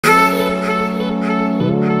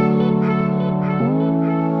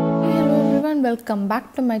welcome back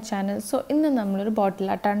to my channel. So ഇന്ന് നമ്മൾ ഒരു ബോട്ടിൽ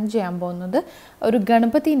ആർട്ടാണ് ചെയ്യാൻ പോകുന്നത്. ഒരു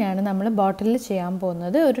ഗണപതിനെയാണ് നമ്മൾ ബോട്ടിലിൽ ചെയ്യാൻ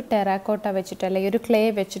പോകുന്നത്. ഒരു ടെറാക്കോട്ട വെച്ചിട്ട് അല്ലെങ്കിൽ ഒരു ക്ലേ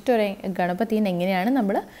വെച്ചിട്ട് ഒരു ഗണപതിനെ എങ്ങനെയാണ്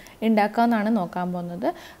നമ്മൾ ഉണ്ടാക്കാമെന്നാണ് നോക്കാൻ പോകുന്നത്.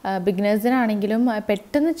 ബിഗിനേഴ്സിനാണെങ്കിലും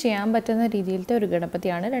പെട്ടെന്ന് ചെയ്യാൻ പറ്റുന്ന രീതിയിലത്തെ ഒരു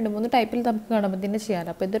ഗണപതിയാണ്. 2-3 ടൈപ്പിൽ നമുക്ക് ഗണപതിനെ ചെയ്യാറ്.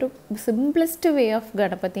 അപ്പോൾ ഇതൊരു സിംപ്ലസ്റ്റ് വേ ഓഫ്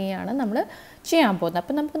ഗണപതിയാണ് നമ്മൾ ചെയ്യാൻ പോകുന്നത്.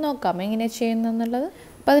 അപ്പോൾ നമുക്ക് നോക്കാം എങ്ങനെയാണ് ചെയ്യുന്നതെന്നുള്ളത്.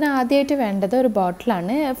 അപ്പോൾ അതിന് ആദ്യമായിട്ട് വേണ്ടത് ഒരു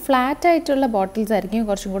ബോട്ടിലാണ്. ഫ്ലാറ്റ് ആയിട്ടുള്ള ബോട്ടിൽസ് ആയിരിക്കും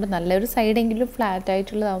കുറച്ചും കൂടെ നല്ല. ഒരു സൈഡെങ്കിലും ഫ്ലാറ്റ്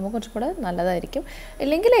ആയിട്ടുള്ളതാകുമ്പോൾ കുറച്ചും കൂടെ നല്ലതായിരിക്കും.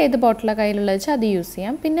 ഇല്ലെങ്കിൽ ഏത് ബോട്ടിലാണ് കയ്യിലുള്ളത് വെച്ചാൽ അത് യൂസ്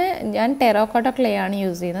ചെയ്യാം. പിന്നെ ഞാൻ ടെറാക്കോട്ട ക്ലേ ആണ്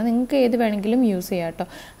യൂസ് ചെയ്യുന്നത്. നിങ്ങൾക്ക് ഏത് വേണമെങ്കിലും യൂസ് ചെയ്യാം കേട്ടോ.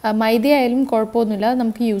 മൈദ ആയാലും കുഴപ്പമൊന്നുമില്ല,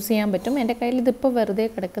 നമുക്ക് യൂസ് ചെയ്യാൻ പറ്റും. എൻ്റെ കയ്യിൽ ഇതിപ്പോൾ വെറുതെ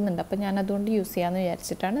കിടക്കുന്നുണ്ട്, അപ്പോൾ ഞാൻ അതുകൊണ്ട് യൂസ് ചെയ്യാമെന്ന്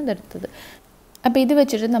വിചാരിച്ചിട്ടാണ് ഇതെടുത്തത്. അപ്പോൾ ഇത്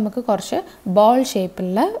വെച്ചിട്ട് നമുക്ക് കുറച്ച് ബോൾ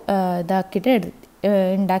ഷേപ്പുള്ള ഇതാക്കിയിട്ട്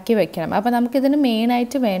ഉണ്ടാക്കി വെക്കണം. അപ്പോൾ നമുക്കിതിന്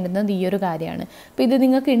മെയിനായിട്ട് വേണ്ടുന്നത് ഈ ഒരു കാര്യമാണ്. അപ്പോൾ ഇത്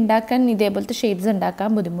നിങ്ങൾക്ക് ഉണ്ടാക്കാൻ ഇതേപോലത്തെ ഷേപ്സ് ഉണ്ടാക്കാൻ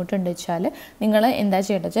ബുദ്ധിമുട്ടുണ്ട് വെച്ചാൽ നിങ്ങൾ എന്താ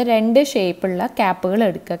ചെയ്യേണ്ടത് വെച്ചാൽ 2 ഷേപ്പുള്ള ക്യാപ്പുകൾ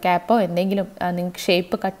എടുക്കുക. ക്യാപ്പോ എന്തെങ്കിലും നിങ്ങൾക്ക്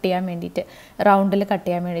ഷേപ്പ് കട്ട് ചെയ്യാൻ വേണ്ടിയിട്ട്, റൗണ്ടിൽ കട്ട്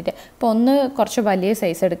ചെയ്യാൻ വേണ്ടിയിട്ട്. അപ്പോൾ ഒന്ന് കുറച്ച് വലിയ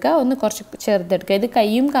സൈസ് എടുക്കുക, ഒന്ന് കുറച്ച് ചെറുതെടുക്കുക. ഇത്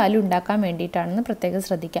കൈയും കാലും ഉണ്ടാക്കാൻ വേണ്ടിയിട്ടാണെന്ന് പ്രത്യേകം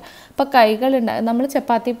ശ്രദ്ധിക്കുക. അപ്പോൾ കൈകൾ നമ്മൾ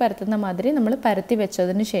ചപ്പാത്തി പരത്തുന്ന മാതിരി നമ്മൾ പരത്തി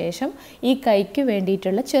വെച്ചതിന് ശേഷം ഈ കൈക്ക്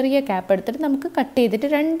വേണ്ടിയിട്ടുള്ള ചെറിയ ക്യാപ്പ് എടുത്തിട്ട് നമുക്ക് കട്ട് ചെയ്തിട്ട്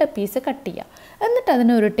 2 പീസ് കട്ട് ചെയ്യാം. എന്നിട്ട്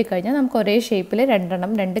അതിനെ ഉരുട്ടിക്കഴിഞ്ഞാൽ നമുക്ക് ഒരേ ഷേപ്പിൽ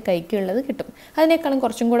 2 കൈക്കുള്ളത് കിട്ടും. അതിനേക്കാളും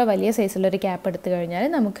കുറച്ചും കൂടെ വലിയ സൈസിലൊരു ക്യാപ്പ് എടുത്തു കഴിഞ്ഞാൽ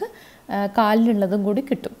നമുക്ക് കാലിനുള്ളതും കൂടി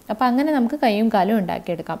കിട്ടും. അപ്പോൾ അങ്ങനെ നമുക്ക് കൈയും കാലും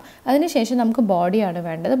ഉണ്ടാക്കിയെടുക്കാം. അതിനുശേഷം നമുക്ക് ബോഡിയാണ്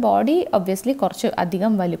വേണ്ടത്. ബോഡി ഒബ്വിയസ്ലി കുറച്ച്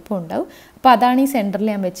അധികം വലിപ്പം ഉണ്ടാവും. അപ്പോൾ അതാണ് ഈ സെൻറ്ററിൽ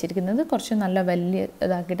ഞാൻ വെച്ചിരിക്കുന്നത്. കുറച്ച് നല്ല വലിയ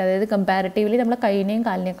ഇതാക്കിയിട്ട്, അതായത് കമ്പാരിറ്റീവ്ലി നമ്മൾ കൈയിനെയും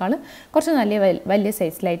കാലിനേക്കാളും കുറച്ച് വലിയ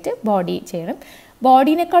സൈസിലായിട്ട് ബോഡി ചെയ്യണം.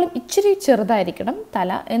 ബോഡീനേക്കാളും ഇച്ചിരി ചെറുതായിരിക്കണം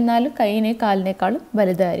തല, എന്നാലും കൈയിനെ കാലിനേക്കാളും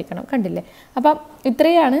വലുതായിരിക്കണം. കണ്ടില്ലേ? അപ്പം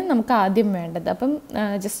ഇത്രയാണ് നമുക്ക് ആദ്യം വേണ്ടത്. അപ്പം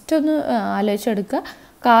ജസ്റ്റ് ഒന്ന് ആലോചിച്ചെടുക്കുക.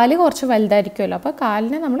 കാല് കുറച്ച് വലുതായിരിക്കുമല്ലോ, അപ്പോൾ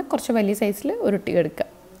കാലിനെ നമ്മൾ കുറച്ച് വലിയ സൈസിൽ ഉരുട്ടിയെടുക്കുക,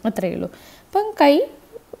 അത്രയേ ഉള്ളൂ. അപ്പം കൈ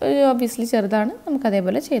ഒബ്വിയസ്ലി ചെറുതാണ്, നമുക്ക്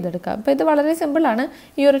അതേപോലെ ചെയ്തെടുക്കാം. അപ്പോൾ ഇത് വളരെ സിമ്പിളാണ്.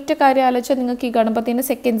 ഈ ഒരൊറ്റ കാര്യം ആലോചിച്ചാൽ നിങ്ങൾക്ക് ഈ ഗണപതിൻ്റെ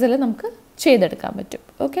സെക്കൻഡ്സിൽ നമുക്ക് ചെയ്തെടുക്കാൻ പറ്റും.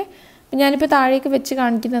 ഓക്കെ, ഞാനിപ്പോൾ താഴേക്ക് വെച്ച്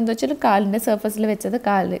കാണിക്കുന്നത് എന്താ വെച്ചാൽ കാലിൻ്റെ സർഫസിൽ വെച്ചത്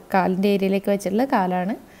കാലിൻ്റെ ഏരിയയിലേക്ക് വെച്ചിട്ടുള്ള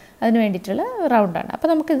കാലാണ്, അതിന് വേണ്ടിയിട്ടുള്ള റൗണ്ടാണ്. അപ്പോൾ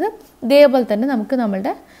നമുക്കിത് ഇതേപോലെ തന്നെ നമുക്ക്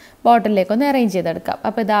നമ്മളുടെ ബോട്ടിലേക്കൊന്ന് അറേഞ്ച് ചെയ്തെടുക്കാം.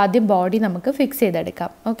 അപ്പോൾ ഇത് ആദ്യം ബോഡി നമുക്ക് ഫിക്സ്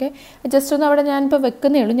ചെയ്തെടുക്കാം. ഓക്കെ, ജസ്റ്റ് ഒന്ന് അവിടെ ഞാനിപ്പോൾ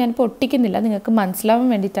വെക്കുന്നേ ഉള്ളൂ, ഞാനിപ്പോൾ ഒട്ടിക്കുന്നില്ല. നിങ്ങൾക്ക് മനസ്സിലാവാൻ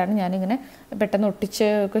വേണ്ടിയിട്ടാണ് ഞാനിങ്ങനെ പെട്ടെന്ന് ഒട്ടിച്ച്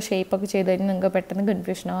ഒക്കെ ഷേപ്പൊക്കെ ചെയ്ത് കഴിഞ്ഞാൽ നിങ്ങൾക്ക് പെട്ടെന്ന്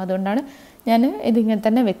കൺഫ്യൂഷനാവും. അതുകൊണ്ടാണ് ഞാൻ ഇതിങ്ങനെ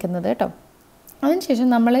തന്നെ വെക്കുന്നത് കേട്ടോ. അതിനുശേഷം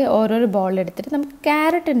നമ്മൾ ഓരോരോ ബോൾ എടുത്തിട്ട് നമുക്ക്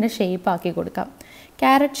ക്യാരറ്റിൻ്റെ ഷേപ്പ് ആക്കി കൊടുക്കാം.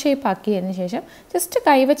 ക്യാരറ്റ് ഷേപ്പ് ആക്കിയതിന് ശേഷം ജസ്റ്റ്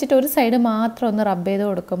കൈ വെച്ചിട്ട് ഒരു സൈഡ് മാത്രം ഒന്ന് റബ്ബ് ചെയ്ത്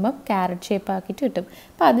കൊടുക്കുമ്പോൾ ക്യാരറ്റ് ഷേപ്പ് ആക്കിയിട്ട് കിട്ടും.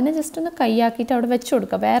 അപ്പോൾ അതിനെ ജസ്റ്റ് ഒന്ന് കൈയാക്കിയിട്ട് അവിടെ വെച്ച്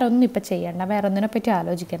കൊടുക്കുക. വേറെ ഒന്നും ഇപ്പോൾ ചെയ്യണ്ട, വേറെ ഒന്നിനെ പറ്റി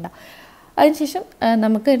ആലോചിക്കേണ്ട. അതിനുശേഷം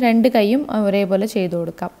നമുക്ക് 2 കൈയും ഒരേപോലെ ചെയ്ത്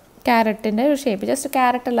കൊടുക്കാം. ക്യാരറ്റിൻ്റെ ഒരു ഷേപ്പ്, ജസ്റ്റ്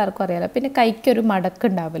ക്യാരറ്റ് എല്ലാവർക്കും അറിയാമല്ലോ. പിന്നെ കൈക്കൊരു മടക്ക്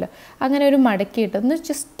ഉണ്ടാവുമല്ലോ, അങ്ങനെ ഒരു മടക്കിയിട്ട് ഒന്ന്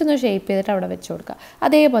ജസ്റ്റ് ഒന്ന് ഷേപ്പ് ചെയ്തിട്ട് അവിടെ വെച്ച് കൊടുക്കുക.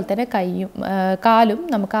 അതേപോലെ തന്നെ കാലും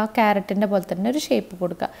നമുക്ക് ആ ക്യാരറ്റിൻ്റെ പോലെ തന്നെ ഒരു ഷേപ്പ്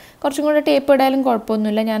കൊടുക്കുക. കുറച്ചും കൂടെ ടേപ്പ് ഇടാലും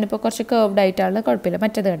കുഴപ്പമൊന്നുമില്ല. ഞാനിപ്പോൾ കുറച്ച് കേർവ്ഡ് ആയിട്ടാണുള്ളത്, കുഴപ്പമില്ല.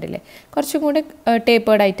 മറ്റേത് കണ്ടില്ലേ, കുറച്ചും കൂടെ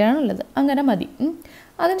ടേപ്പേർഡ് ആയിട്ടാണ് ഉള്ളത്, അങ്ങനെ മതി.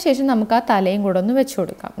 അതിനുശേഷം നമുക്ക് ആ തലയും കൂടെ ഒന്ന് വെച്ച്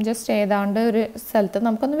കൊടുക്കാം. ജസ്റ്റ് ഏതാണ്ട് ഒരു സ്ഥലത്ത്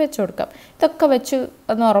നമുക്കൊന്ന് വെച്ച് കൊടുക്കാം. ഇതൊക്കെ വെച്ച്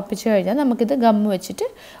ഒന്ന് ഉറപ്പിച്ച് കഴിഞ്ഞാൽ നമുക്കിത് ഗമ്മ് വെച്ചിട്ട്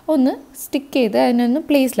ഒന്ന് സ്റ്റിക്ക് ചെയ്ത് അതിനൊന്ന്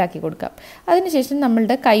പ്ലേസിലാക്കി കൊടുക്കാം. അതിനുശേഷം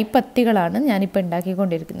നമ്മളുടെ കൈപ്പത്തികളാണ് ഞാനിപ്പോൾ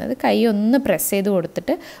ഉണ്ടാക്കിക്കൊണ്ടിരിക്കുന്നത്. കൈ ഒന്ന് പ്രസ് ചെയ്ത്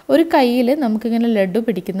കൊടുത്തിട്ട് ഒരു കയ്യിൽ നമുക്കിങ്ങനെ ലഡു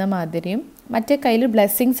പിടിക്കുന്ന മാതിരിയും മറ്റേ കയ്യിൽ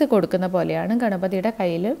ബ്ലെസ്സിങ്സ് കൊടുക്കുന്ന പോലെയാണ് ഗണപതിയുടെ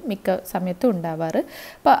കയ്യിൽ മിക്ക സമയത്തും ഉണ്ടാവാറ്.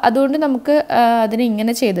 അപ്പോൾ അതുകൊണ്ട് നമുക്ക് അതിനെ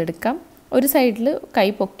ഇങ്ങനെ ചെയ്തെടുക്കാം. ഒരു സൈഡിൽ കൈ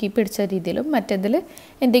പൊക്കി പിടിച്ച രീതിയിലും മറ്റേതിൽ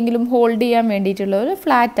എന്തെങ്കിലും ഹോൾഡ് ചെയ്യാൻ വേണ്ടിയിട്ടുള്ള ഒരു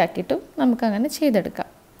ഫ്ലാറ്റ് ആക്കിയിട്ടും നമുക്കങ്ങനെ ചെയ്തെടുക്കാം.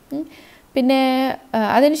 പിന്നെ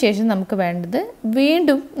അതിനുശേഷം നമുക്ക് വേണ്ടത്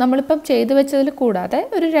വീണ്ടും നമ്മളിപ്പം ചെയ്തു വെച്ചതിൽ കൂടാതെ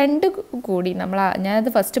ഒരു 2 കൂടി ഞാനത്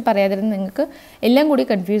ഫസ്റ്റ് പറയാതിരുന്ന നിങ്ങൾക്ക് എല്ലാം കൂടി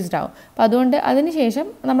കൺഫ്യൂസ്ഡ് ആവും. അപ്പോൾ അതുകൊണ്ട് അതിനുശേഷം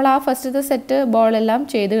നമ്മൾ ആ ഫസ്റ്റത്തെ സെറ്റ് ബോളെല്ലാം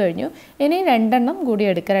ചെയ്ത് കഴിഞ്ഞു. ഇനി 2 കൂടി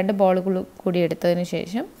എടുക്കുക. 2 ബോളുകൾ കൂടി എടുത്തതിന്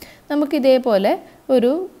ശേഷം നമുക്ക് ഇതേപോലെ ഒരു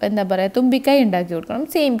എന്താ പറയുക തുമ്പിക്കൈ ഉണ്ടാക്കി കൊടുക്കണം.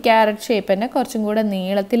 സെയിം ക്യാരറ്റ് ഷേപ്പ് തന്നെ കുറച്ചും കൂടെ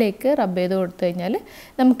നീളത്തിലേക്ക് റബ്ബ് ചെയ്ത് കൊടുത്തു കഴിഞ്ഞാൽ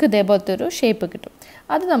നമുക്ക് ഇതേപോലത്തെ ഒരു ഷേപ്പ് കിട്ടും.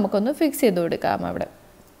 അത് നമുക്കൊന്ന് ഫിക്സ് ചെയ്ത് കൊടുക്കാം അവിടെ.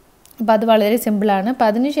 അപ്പോൾ അത് വളരെ സിമ്പിളാണ്. അപ്പോൾ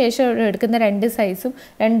അതിന് ശേഷം എടുക്കുന്ന 2 സൈസും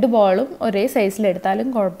 2 ബോളും ഒരേ സൈസിലെടുത്താലും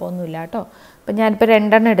കുഴപ്പമൊന്നുമില്ല കേട്ടോ. അപ്പോൾ ഞാനിപ്പോൾ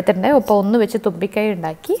 2 എടുത്തിട്ടുണ്ട്. അപ്പോൾ ഒന്ന് വെച്ച് തുമ്പിക്കൈ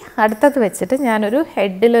ഉണ്ടാക്കി, അടുത്തത് വെച്ചിട്ട് ഞാനൊരു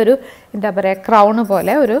ഹെഡിലൊരു എന്താ പറയുക ക്രൗണ്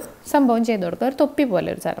പോലെ ഒരു സംഭവം ചെയ്ത് കൊടുക്കുക, ഒരു തൊപ്പി പോലെ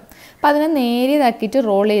ഒരു സാധനം. അപ്പോൾ അതിനെ നേരിയതാക്കിയിട്ട്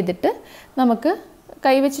റോൾ ചെയ്തിട്ട് നമുക്ക്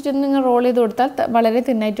കൈ വെച്ചിട്ട് നിങ്ങൾ റോൾ ചെയ്ത് കൊടുത്താൽ വളരെ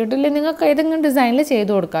തിന്നായിട്ട് ഇല്ലെങ്കിൽ നിങ്ങൾക്ക് ഏതെങ്കിലും ഡിസൈനിൽ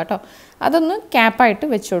ചെയ്ത് കൊടുക്കുക കേട്ടോ. അതൊന്ന് ക്യാപ്പായിട്ട്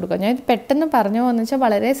വെച്ച് കൊടുക്കുക. ഞാൻ ഇത് പെട്ടെന്ന് പറഞ്ഞു പോകുന്നത് വെച്ചാൽ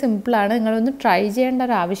വളരെ സിമ്പിളാണ്. നിങ്ങളൊന്ന് ട്രൈ ചെയ്യേണ്ട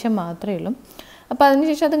ഒരു ആവശ്യം മാത്രമേ ഉള്ളൂ. അപ്പോൾ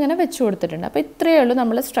അതിനുശേഷം അതിങ്ങനെ വെച്ച് കൊടുത്തിട്ടുണ്ട്. അപ്പോൾ ഇത്രയേ ഉള്ളൂ,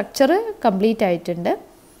 നമ്മൾ സ്ട്രക്ചർ കംപ്ലീറ്റ് ആയിട്ടുണ്ട്.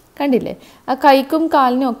 കണ്ടില്ലേ? ആ കൈക്കും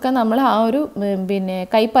കാലിനും ഒക്കെ നമ്മൾ ആ ഒരു പിന്നെ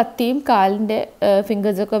കൈപ്പത്തിയും കാലിൻ്റെ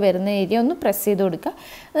ഫിംഗേഴ്സൊക്കെ വരുന്ന ഏരിയ ഒന്ന് പ്രസ് ചെയ്ത് കൊടുക്കുക.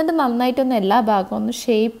 എന്നിട്ട് നന്നായിട്ടൊന്ന് എല്ലാ ഭാഗവും ഒന്ന്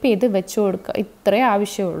ഷേപ്പ് ചെയ്ത് വെച്ച് കൊടുക്കുക. ഇത്രയേ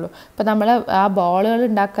ആവശ്യമുള്ളൂ. അപ്പോൾ നമ്മൾ ആ ബോളുകൾ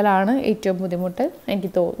ഉണ്ടാക്കലാണ് ഏറ്റവും ബുദ്ധിമുട്ട്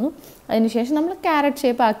എനിക്ക് തോന്നുന്നു. അതിനുശേഷം നമ്മൾ ക്യാരറ്റ്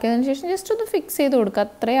ഷേപ്പ് ആക്കിയതിന് ശേഷം ജസ്റ്റ് ഒന്ന് ഫിക്സ് ചെയ്ത് കൊടുക്കുക.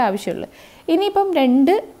 അത്രയേ ആവശ്യമുള്ളൂ. ഇനിയിപ്പം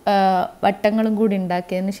 2 വട്ടങ്ങളും കൂടി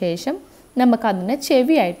ഉണ്ടാക്കിയതിന് ശേഷം നമുക്കതിനെ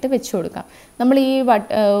ചെവിയായിട്ട് വെച്ച് കൊടുക്കാം. നമ്മൾ ഈ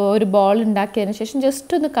ഒരു ബോൾ ഉണ്ടാക്കിയതിന് ശേഷം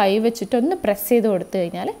ജസ്റ്റ് ഒന്ന് കൈ വെച്ചിട്ടൊന്ന് പ്രസ് ചെയ്ത് കൊടുത്തു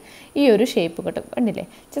കഴിഞ്ഞാൽ ഈ ഒരു ഷേപ്പ് കിട്ടും. കണ്ടില്ലേ?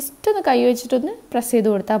 ജസ്റ്റ് ഒന്ന് കൈ വെച്ചിട്ടൊന്ന് പ്രസ് ചെയ്ത്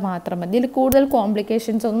കൊടുത്താൽ മാത്രം മതി. ഇതിൽ കൂടുതൽ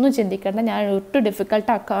കോംപ്ലിക്കേഷൻസ് ഒന്നും ചിന്തിക്കേണ്ട. ഞാൻ ഒട്ടും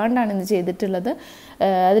ഡിഫിക്കൽട്ട് ആക്കാണ്ടാണ് ഇത് ചെയ്തിട്ടുള്ളത്.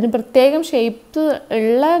 അതിന് പ്രത്യേകം ഷേപ്പ്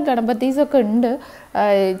ഉള്ള ഗണപതീസൊക്കെ ഉണ്ട്,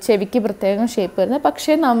 ചെവിക്ക് പ്രത്യേകം ഷേപ്പ് വരുന്നത്.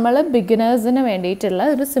 പക്ഷേ നമ്മൾ ബിഗിനേഴ്സിന് വേണ്ടിയിട്ടുള്ള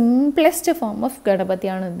ഒരു സിംപ്ലസ്റ്റ് ഫോം ഓഫ്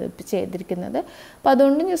ഗണപതിയാണ് ഇത് ചെയ്തിരിക്കുന്നത്. അപ്പോൾ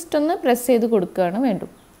അതുകൊണ്ട് ജസ്റ്റ് ഒന്ന് പ്രസ് ചെയ്ത് കൊടുക്കുകയാണ് വേണ്ടു.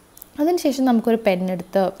 അതിനുശേഷം നമുക്കൊരു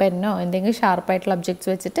പെന്നോ എന്തെങ്കിലും ഷാർപ്പായിട്ടുള്ള ഒബ്ജക്ട്സ്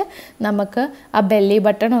വെച്ചിട്ട് നമുക്ക് ആ ബെല്ലി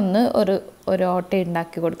ബട്ടൺ ഒന്ന് ഒരു ഓട്ട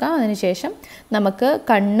ഉണ്ടാക്കി കൊടുക്കാം. അതിനുശേഷം നമുക്ക്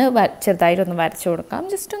കണ്ണ് ചെറുതായിട്ടൊന്ന് വരച്ചു കൊടുക്കാം.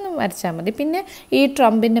 ജസ്റ്റ് ഒന്ന് വരച്ചാൽ മതി. പിന്നെ ഈ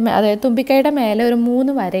ട്രംപിൻ്റെ അതായത് തുമ്പിക്കൈയുടെ മേലെ ഒരു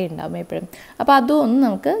 3 വരയുണ്ടാവും എപ്പോഴും. അപ്പോൾ അതും ഒന്ന്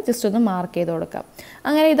നമുക്ക് ജസ്റ്റ് ഒന്ന് മാർക്ക് ചെയ്ത് കൊടുക്കാം.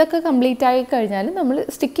 അങ്ങനെ ഇതൊക്കെ കംപ്ലീറ്റ് ആയി കഴിഞ്ഞാൽ നമ്മൾ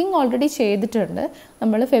സ്റ്റിക്കിങ് ഓൾറെഡി ചെയ്തിട്ടുണ്ട്.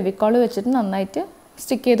 നമ്മൾ ഫെവിക്കോൾ വെച്ചിട്ട് നന്നായിട്ട്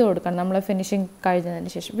സ്റ്റിക്ക് ചെയ്ത് കൊടുക്കണം നമ്മൾ ഫിനിഷിങ്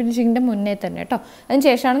കഴിഞ്ഞതിന് ശേഷം, ഫിനിഷിങ്ങിൻ്റെ മുന്നേ തന്നെ കേട്ടോ. അതിന്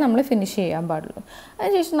ശേഷമാണ് നമ്മൾ ഫിനിഷ് ചെയ്യാൻ പാടുള്ളൂ.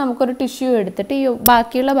 അതിനുശേഷം നമുക്കൊരു ടിഷ്യൂ എടുത്തിട്ട് ഈ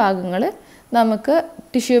ബാക്കിയുള്ള ഭാഗങ്ങൾ നമുക്ക്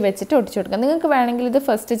ടിഷ്യൂ വെച്ചിട്ട് ഒട്ടിച്ചു കൊടുക്കാം. നിങ്ങൾക്ക് വേണമെങ്കിൽ ഇത്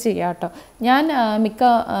ഫസ്റ്റ് ചെയ്യാം കേട്ടോ. ഞാൻ മിക്ക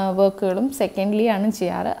വർക്കുകളും സെക്കൻഡ്ലിയാണ്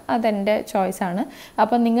ചെയ്യാറ്, അതെൻ്റെ ചോയ്സാണ്.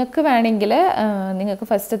 അപ്പം നിങ്ങൾക്ക് വേണമെങ്കിൽ നിങ്ങൾക്ക്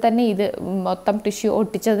ഫസ്റ്റ് തന്നെ ഇത് മൊത്തം ടിഷ്യൂ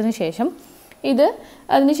ഒട്ടിച്ചതിന് ശേഷം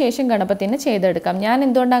അതിനുശേഷം ഗണപതിനെ ചെയ്തെടുക്കാം. ഞാൻ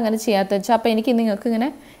എന്തുകൊണ്ടാണ് അങ്ങനെ ചെയ്യാത്തത് വെച്ചാൽ അപ്പോൾ എനിക്ക് നിങ്ങൾക്ക് ഇങ്ങനെ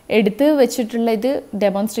എടുത്ത് വെച്ചിട്ടുള്ള ഇത്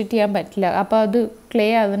ഡെമോൺസ്ട്രേറ്റ് ചെയ്യാൻ പറ്റില്ല. അപ്പോൾ അത് ക്ലേ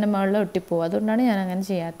അതിൻ്റെ മുകളിൽ ഒട്ടിപ്പോവും. അതുകൊണ്ടാണ് ഞാൻ അങ്ങനെ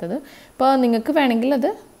ചെയ്യാത്തത്. അപ്പോൾ നിങ്ങൾക്ക് വേണമെങ്കിൽ അത്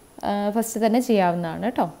ഫസ്റ്റ് തന്നെ ചെയ്യാവുന്നതാണ്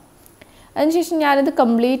കേട്ടോ. അതിനുശേഷം ഞാനിത്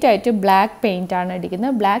കംപ്ലീറ്റ് ആയിട്ട് ബ്ലാക്ക് പെയിൻറ്റാണ്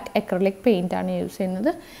അടിക്കുന്നത്. ബ്ലാക്ക് അക്രിലിക് പെയിൻറ്റാണ് യൂസ്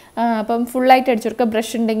ചെയ്യുന്നത്. അപ്പം ഫുള്ളായിട്ട് അടിച്ചു കൊടുക്കുക.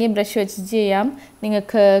 ബ്രഷ് ഉണ്ടെങ്കിൽ ബ്രഷ് വെച്ച് ചെയ്യാം,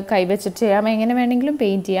 നിങ്ങൾക്ക് കൈ വെച്ചിട്ട് ചെയ്യാം, എങ്ങനെ വേണമെങ്കിലും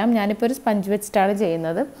പെയിൻറ്റ് ചെയ്യാം. ഞാനിപ്പോൾ ഒരു സ്പഞ്ച് വെച്ചിട്ടാണ്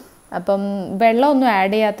ചെയ്യുന്നത്. അപ്പം വെള്ളമൊന്നും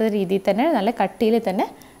ആഡ് ചെയ്യാത്ത രീതിയിൽ തന്നെ നല്ല കട്ടിയിൽ തന്നെ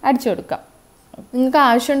അടിച്ചു കൊടുക്കാം. നിങ്ങൾക്ക്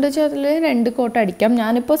ആവശ്യമുണ്ട് വെച്ചാൽ അതിൽ 2 കോട്ട് അടിക്കാം.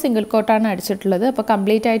 ഞാനിപ്പോൾ സിംഗിൾ കോട്ടാണ് അടിച്ചിട്ടുള്ളത്. അപ്പോൾ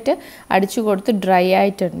കംപ്ലീറ്റ് ആയിട്ട് അടിച്ചു കൊടുത്ത് ഡ്രൈ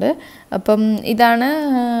ആയിട്ടുണ്ട്. അപ്പം ഇതാണ്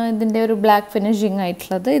ഇതിൻ്റെ ഒരു ബ്ലാക്ക് ഫിനിഷിങ്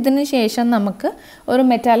ആയിട്ടുള്ളത്. ഇതിന് ശേഷം നമുക്ക് ഒരു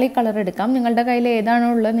മെറ്റാലിക് കളർ എടുക്കാം. നിങ്ങളുടെ കയ്യിൽ ഏതാണോ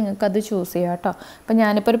ഉള്ളത് നിങ്ങൾക്കത് ചൂസ് ചെയ്യാം കേട്ടോ. അപ്പോൾ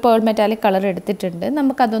ഞാനിപ്പോൾ ഒരു പേൾ മെറ്റാലിക് കളർ എടുത്തിട്ടുണ്ട്.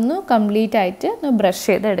 നമുക്കതൊന്ന് കംപ്ലീറ്റ് ആയിട്ട് ഒന്ന് ബ്രഷ്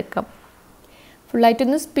ചെയ്തെടുക്കാം.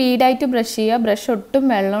 ഫുള്ളായിട്ടൊന്ന് സ്പീഡായിട്ട് ബ്രഷ് ചെയ്യുക. ബ്രഷ് ഒട്ടും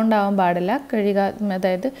വെള്ളം ഉണ്ടാവാൻ പാടില്ല.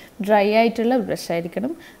 അതായത് ഡ്രൈ ആയിട്ടുള്ള ബ്രഷ്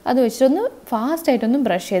ആയിരിക്കണം. അത് വെച്ചിട്ടൊന്ന് ഫാസ്റ്റായിട്ടൊന്ന്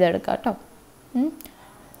ബ്രഷ് ചെയ്തെടുക്കുക കേട്ടോ.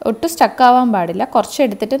 ഒട്ടും സ്റ്റക്കാവാൻ പാടില്ല. കുറച്ച്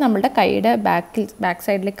എടുത്തിട്ട് നമ്മളുടെ കൈയുടെ ബാക്ക്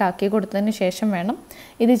സൈഡിലേക്ക് ആക്കി കൊടുത്തതിന് ശേഷം വേണം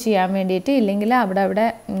ഇത് ചെയ്യാൻ വേണ്ടിയിട്ട്. ഇല്ലെങ്കിൽ അവിടെ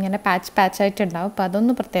ഇങ്ങനെ പാച്ചായിട്ടുണ്ടാവും. അപ്പോൾ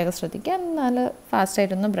അതൊന്ന് പ്രത്യേകം ശ്രദ്ധിക്കുക. നല്ല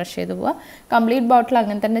ഫാസ്റ്റായിട്ടൊന്ന് ബ്രഷ് ചെയ്ത് പോവുക. കംപ്ലീറ്റ് ബോട്ടിൽ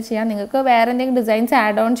അങ്ങനെ തന്നെ ചെയ്യാം. നിങ്ങൾക്ക് വേറെ എന്തെങ്കിലും ഡിസൈൻസ്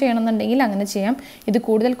ആഡ് ഓൺ ചെയ്യണമെന്നുണ്ടെങ്കിൽ അങ്ങനെ ചെയ്യാം. ഇത്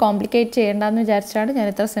കൂടുതൽ കോംപ്ലിക്കേറ്റ് ചെയ്യേണ്ടെന്ന് വിചാരിച്ചാണ് ഞാൻ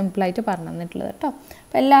ഇത്ര സിമ്പിളായിട്ട് പറഞ്ഞു തന്നിട്ടുള്ളത് കേട്ടോ.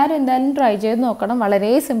 അപ്പോൾ എല്ലാവരും എന്തായാലും ട്രൈ ചെയ്ത് നോക്കണം. വളരെ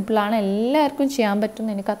സിമ്പിളാണ്, എല്ലാവർക്കും ചെയ്യാൻ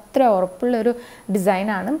പറ്റുമെന്ന് എനിക്ക് അത്ര ഉറപ്പുള്ളൊരു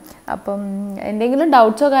ഡിസൈനാണ്. അപ്പം എന്തെങ്കിലും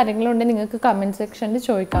ഡൗട്ട്സോ കാര്യങ്ങളോ ഉണ്ടെങ്കിൽ നിങ്ങൾക്ക് കമൻറ്റ് സെക്ഷനിൽ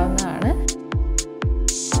ചോദിക്കാവുന്നതാണ്.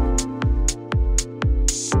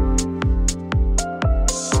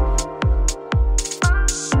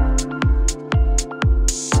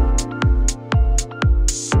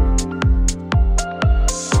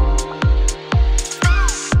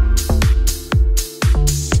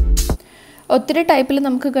 ഒത്തിരി ടൈപ്പിൽ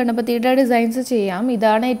നമുക്ക് ഗണപതിയുടെ ഡിസൈൻസ് ചെയ്യാം.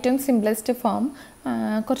 ഇതാണ് ഏറ്റവും സിംപ്ലസ്റ്റ് ഫോം.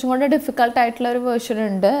 കുറച്ചും കൂടെ ഡിഫിക്കൽട്ടായിട്ടുള്ള ഒരു വേർഷൻ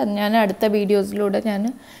ഉണ്ട്. ഞാൻ അടുത്ത വീഡിയോസിലൂടെ ഞാൻ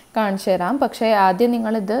കാണിച്ചു തരാം. പക്ഷേ ആദ്യം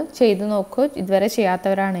നിങ്ങളിത് ചെയ്ത് നോക്കൂ, ഇതുവരെ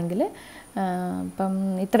ചെയ്യാത്തവരാണെങ്കിൽ. അപ്പം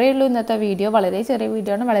ഇത്രയേ ഉള്ളൂ ഇന്നത്തെ വീഡിയോ. വളരെ ചെറിയ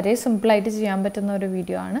വീഡിയോ ആണ്, വളരെ സിമ്പിളായിട്ട് ചെയ്യാൻ പറ്റുന്ന ഒരു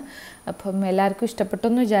വീഡിയോ ആണ്. അപ്പം എല്ലാവർക്കും ഇഷ്ടപ്പെട്ടു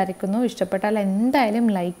എന്ന് വിചാരിക്കുന്നു. ഇഷ്ടപ്പെട്ടാൽ എന്തായാലും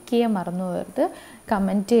ലൈക്ക് ചെയ്യാൻ മറന്നു പോകരുത്,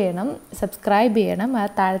 കമൻറ്റ് ചെയ്യണം, സബ്സ്ക്രൈബ് ചെയ്യണം, ആ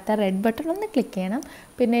താഴത്തെ റെഡ് ബട്ടൺ ഒന്ന് ക്ലിക്ക് ചെയ്യണം.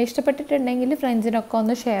 പിന്നെ ഇഷ്ടപ്പെട്ടിട്ടുണ്ടെങ്കിൽ ഫ്രണ്ട്സിനൊക്കെ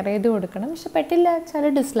ഒന്ന് ഷെയർ ചെയ്ത് കൊടുക്കണം. ഇഷ്ടപ്പെട്ടില്ല വെച്ചാൽ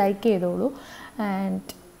ഡിസ്ലൈക്ക് ചെയ്തോളൂ.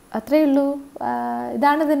 ആൻഡ് അത്രയേ ഉള്ളൂ.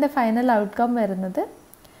 ഇതാണ് ഇതിൻ്റെ ഫൈനൽ ഔട്ട്കം വരുന്നത്.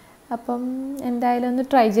 അപ്പം എന്തായാലും ഒന്ന്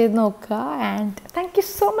ട്രൈ ചെയ്ത് നോക്കുക. And thank you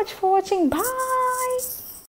so much for watching. By.